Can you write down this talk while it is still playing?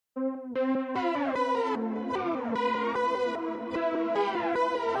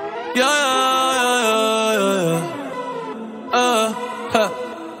Yeah, yeah, yeah, yeah.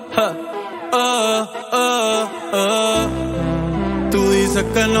 Tú dices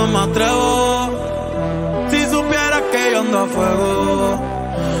que no me atrevo. Si supieras que yo ando a fuego.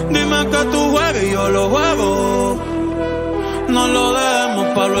 Dime que tú juegas y yo lo juego. No lo dejemos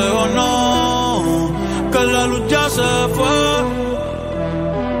pa' luego, no. Que la luz ya se fue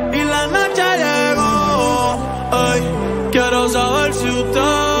y la noche llegó. Ay, quiero saber si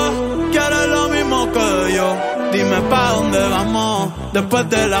usted quiere lo mismo que yo. Dime pa' dónde vamos después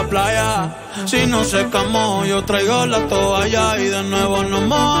de la playa. Si no secamos, yo traigo la toalla y de nuevo nos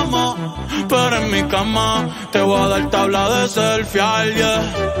mojamos. Pero en mi cama te voy a dar tabla de selfie, yeah.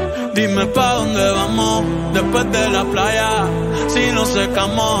 Dime pa' dónde vamos después de la playa. Si no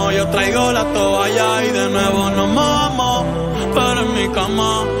secamos, yo traigo la toalla y de nuevo nos mojamos. Pero en mi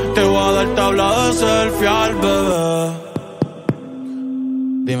cama te voy a dar tabla de selfie, bebé.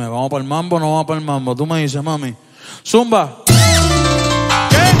 Dime, ¿vamos para el mambo o no vamos para el mambo? Tú me dices, mami. Zumba.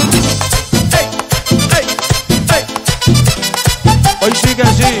 Hoy sí que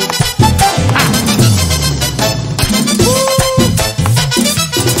sí.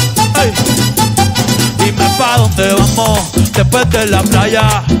 Hey. Dime pa' dónde vamos después de la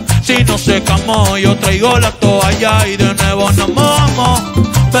playa. Si nos secamos, yo traigo la toalla y de nuevo nos mojamos.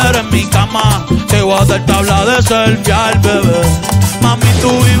 Pero en mi cama te voy a dar tabla de selfie, bebé. Mami, tú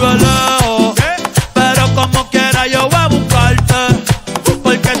vives lejos, pero como quiera yo voy a buscarte.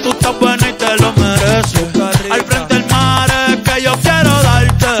 Porque tú estás buena y te lo mereces. Al frente del mar es que yo quiero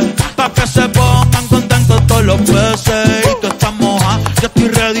darte, pa' que se pongan contentos todos los peces. Y tú estás moja, yo estoy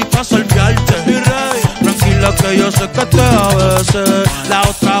ready pa' salviarte. Tranquila que yo sé que te a veces. La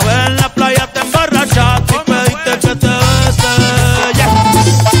otra vez en la playa te emborrachaste y pediste que te bese.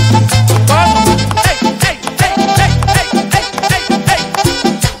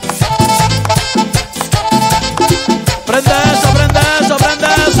 Prende eso, prende eso, prende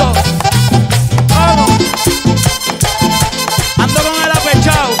eso. Vamos. Ando con el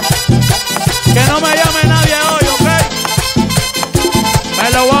apechao. Que no me llame nadie hoy, ¿ok? Me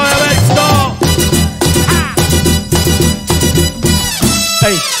lo voy a beber todo.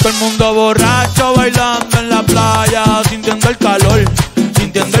 Ey, todo el mundo borracho bailando en la playa, sintiendo el calor,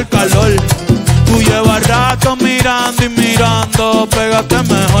 sintiendo el calor. Tú llevas rato mirando y mirando, pégate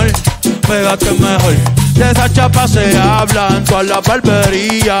mejor, pégate mejor. De esa chapa se habla en toda la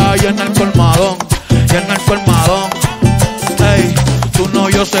barbería y en el colmadón, y en el colmadón. Ey, tú no,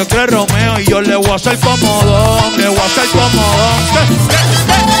 yo sé que es Romeo y yo le voy a hacer comodón, le voy a hacer comodón.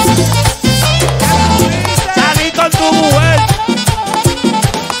 Salí con tu mujer.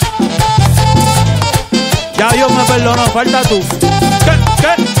 Ya Dios me perdonó, falta tú.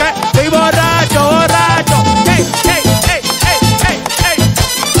 ¿Qué? Estoy borracho, borracho. Ey.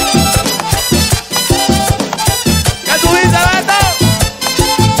 ¿Qué tú dices, Beto?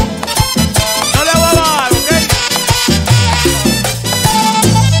 No le voy a bajar, ¿ok?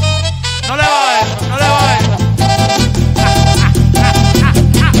 No le va a ver, no le va a ver.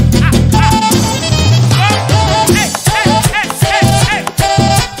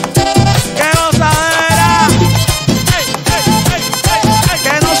 ¡Qué gozadera!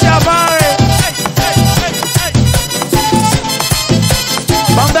 ¡Que no se apague!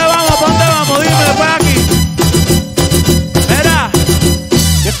 ¿Pa' dónde vamos? ¿Pa' dónde vamos? Dime después aquí. Mira,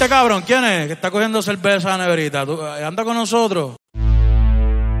 ¿y este cabrón quién es? Que está cogiendo cerveza a la neverita. ¿Anda con nosotros?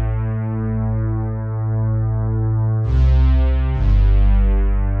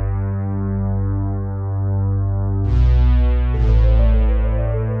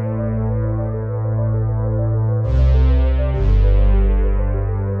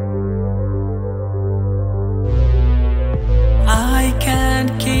 I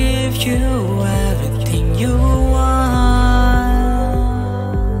can't give you everything you want.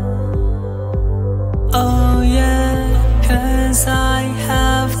 Oh yeah, 'cause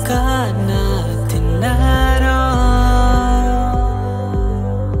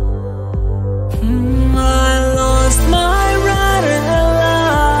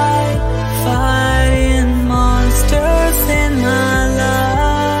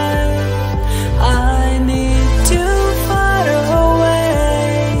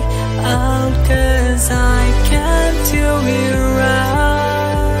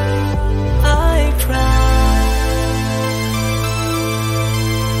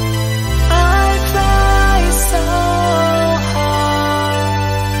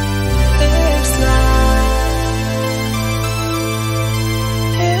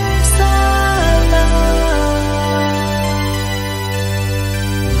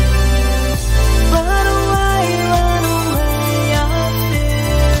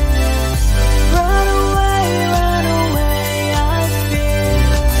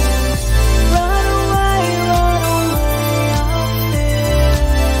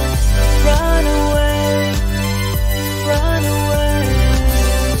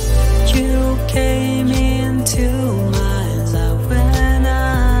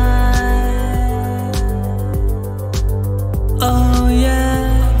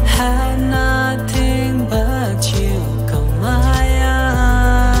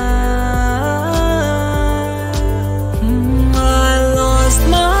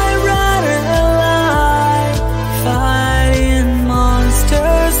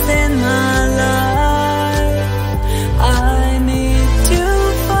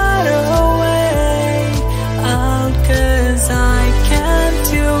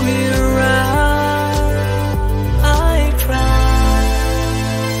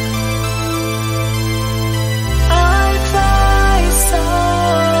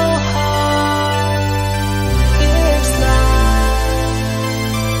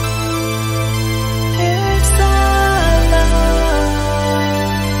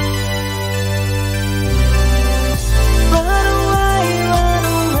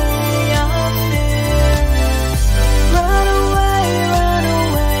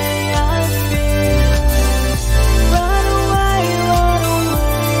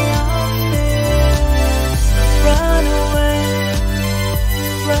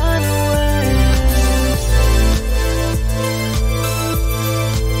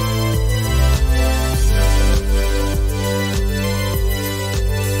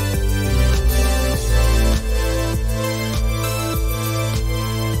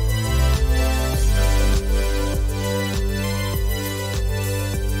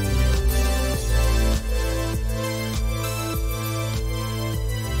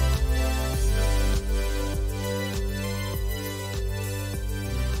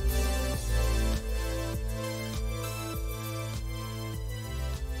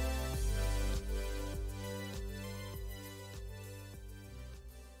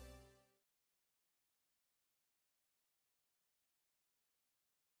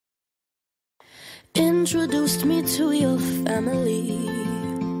introduced me to your family,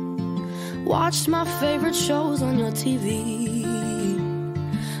 watched my favorite shows on your TV,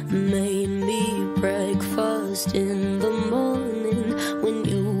 made me breakfast in the morning when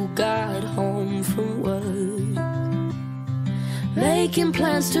you got home from work, making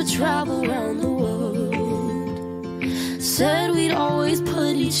plans to travel around the world, said we'd always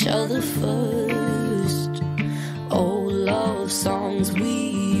put each other first. Old love songs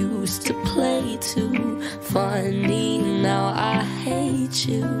we used to play too. Funny, now I hate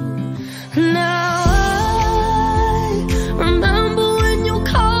you. Now I remember when you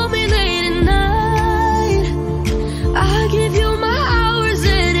called me late at night. I give you my hours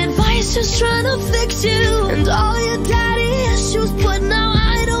and advice, just trying to fix you and all your daddy issues, but now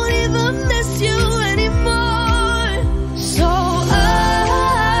I don't even miss you anymore. So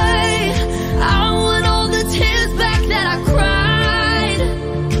I want all the tears back that I cried,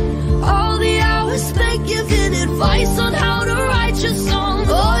 all the hours spent giving advice on how to write your song.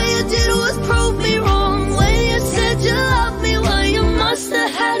 All you did was prove me wrong when you said you loved me. Well, you must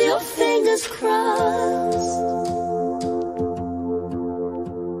have had your fingers crossed.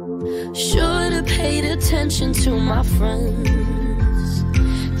 Should have paid attention to my friends,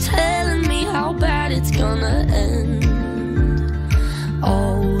 telling me how bad it's gonna end.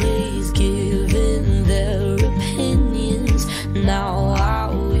 Always giving their opinions. Now I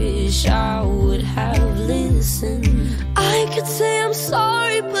wish I would have listened. I could say I'm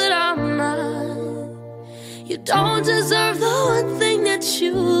sorry, but I'm not. You don't deserve the one thing that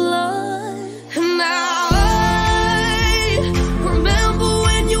you love. And now I remember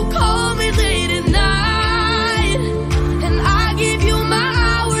when you called me late at night, and I gave you my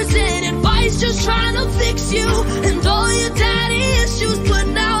hours and advice, just trying to fix you and all your daddy issues, but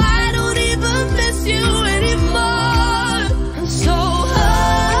now I don't even miss you anymore. And so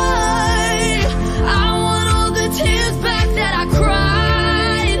I want all the tears back that I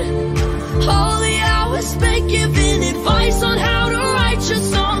cried, all